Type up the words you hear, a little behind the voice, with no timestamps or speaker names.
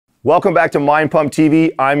Welcome back to Mind Pump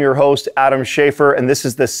TV. I'm your host, Adam Schafer, and this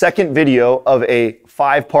is the second video of a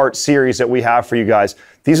 5-part series that we have for you guys.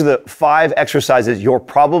 These are the 5 exercises you're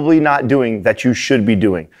probably not doing that you should be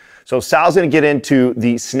doing. So Sal's gonna get into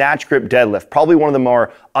the snatch grip deadlift, probably one of the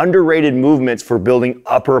more underrated movements for building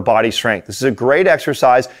upper body strength. This is a great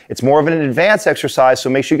exercise. It's more of an advanced exercise,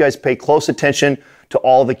 so make sure you guys pay close attention to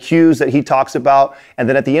all the cues that he talks about. And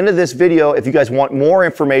then at the end of this video, if you guys want more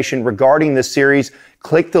information regarding this series,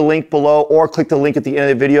 click the link below or click the link at the end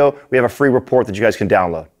of the video. We have a free report that you guys can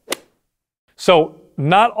download. So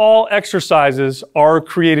not all exercises are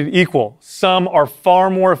created equal. Some are far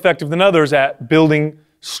more effective than others at building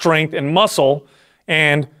strength and muscle.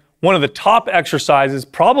 And one of the top exercises,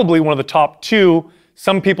 probably one of the top 2,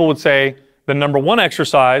 some people would say the #1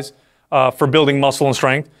 exercise for building muscle and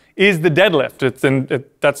strength is the deadlift.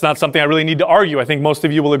 That's not something I really need to argue. I think most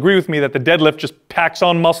of you will agree with me that the deadlift just packs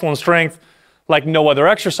on muscle and strength like no other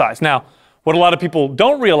exercise. Now, what a lot of people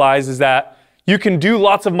don't realize is that you can do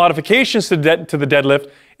lots of modifications to the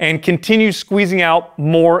deadlift and continue squeezing out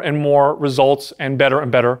more and more results and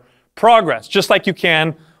better progress, just like you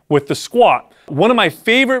can with the squat. One of my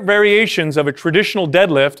favorite variations of a traditional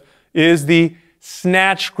deadlift is the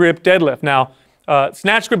snatch grip deadlift. Now,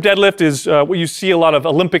 snatch grip deadlift is what you see a lot of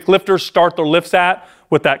Olympic lifters start their lifts at,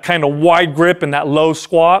 with that kind of wide grip and that low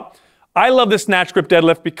squat. I love this snatch grip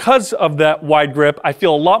deadlift because of that wide grip. I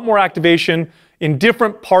feel a lot more activation in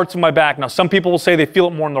different parts of my back. Now, some people will say they feel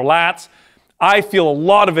it more in their lats. I feel a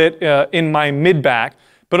lot of it in my mid-back,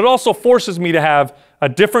 but it also forces me to have a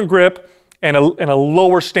different grip and a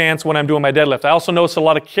lower stance when I'm doing my deadlift. I also notice a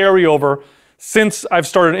lot of carryover since I've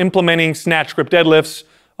started implementing snatch grip deadlifts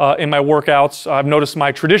in my workouts. I've noticed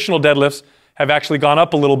my traditional deadlifts have actually gone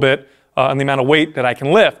up a little bit in the amount of weight that I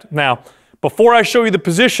can lift. Now, before I show you the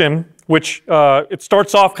position, which it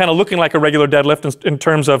starts off kind of looking like a regular deadlift in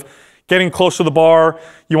terms of getting close to the bar.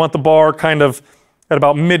 You want the bar kind of at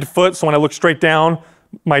about mid-foot, so when I look straight down,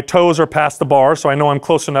 my toes are past the bar, so I know I'm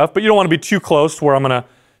close enough, but you don't want to be too close to where I'm going to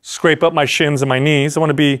scrape up my shins and my knees. I want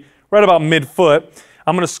to be right about mid-foot.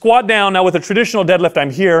 I'm going to squat down. Now with a traditional deadlift, I'm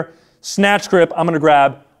here. Snatch grip, I'm going to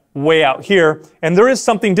grab way out here. And there is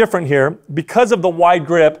something different here. Because of the wide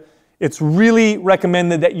grip, it's really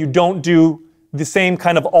recommended that you don't do the same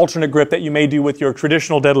kind of alternate grip that you may do with your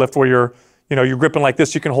traditional deadlift where you're gripping like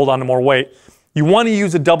this, you can hold on to more weight. You want to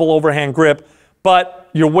use a double overhand grip, but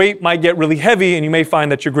your weight might get really heavy and you may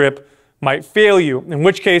find that your grip might fail you, in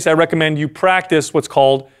which case I recommend you practice what's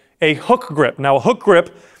called a hook grip. Now, a hook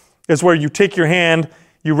grip is where you take your hand,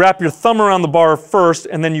 you wrap your thumb around the bar first,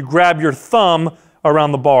 and then you grab your thumb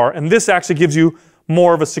around the bar. And this actually gives you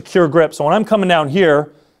more of a secure grip. So when I'm coming down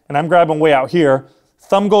here and I'm grabbing way out here,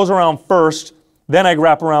 thumb goes around first, then I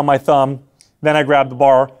wrap around my thumb, then I grab the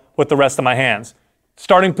bar with the rest of my hands.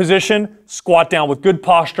 Starting position, squat down with good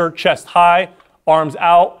posture, chest high, arms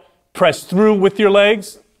out, press through with your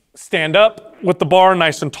legs, stand up with the bar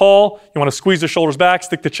nice and tall. You want to squeeze the shoulders back,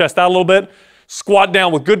 stick the chest out a little bit. Squat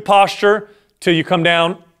down with good posture till you come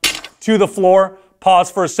down to the floor,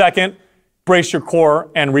 pause for a second, brace your core,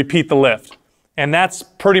 and repeat the lift. And that's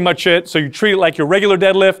pretty much it. So you treat it like your regular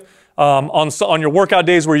deadlift. On your workout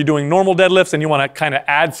days where you're doing normal deadlifts and you want to kind of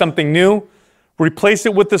add something new, replace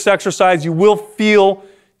it with this exercise. You will feel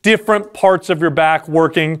different parts of your back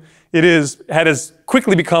working. It has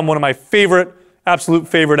quickly become one of my absolute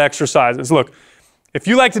favorite exercises. Look, if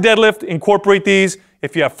you like to deadlift, incorporate these.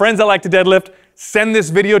 If you have friends that like to deadlift, send this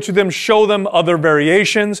video to them, show them other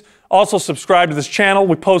variations. Also subscribe to this channel.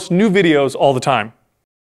 We post new videos all the time.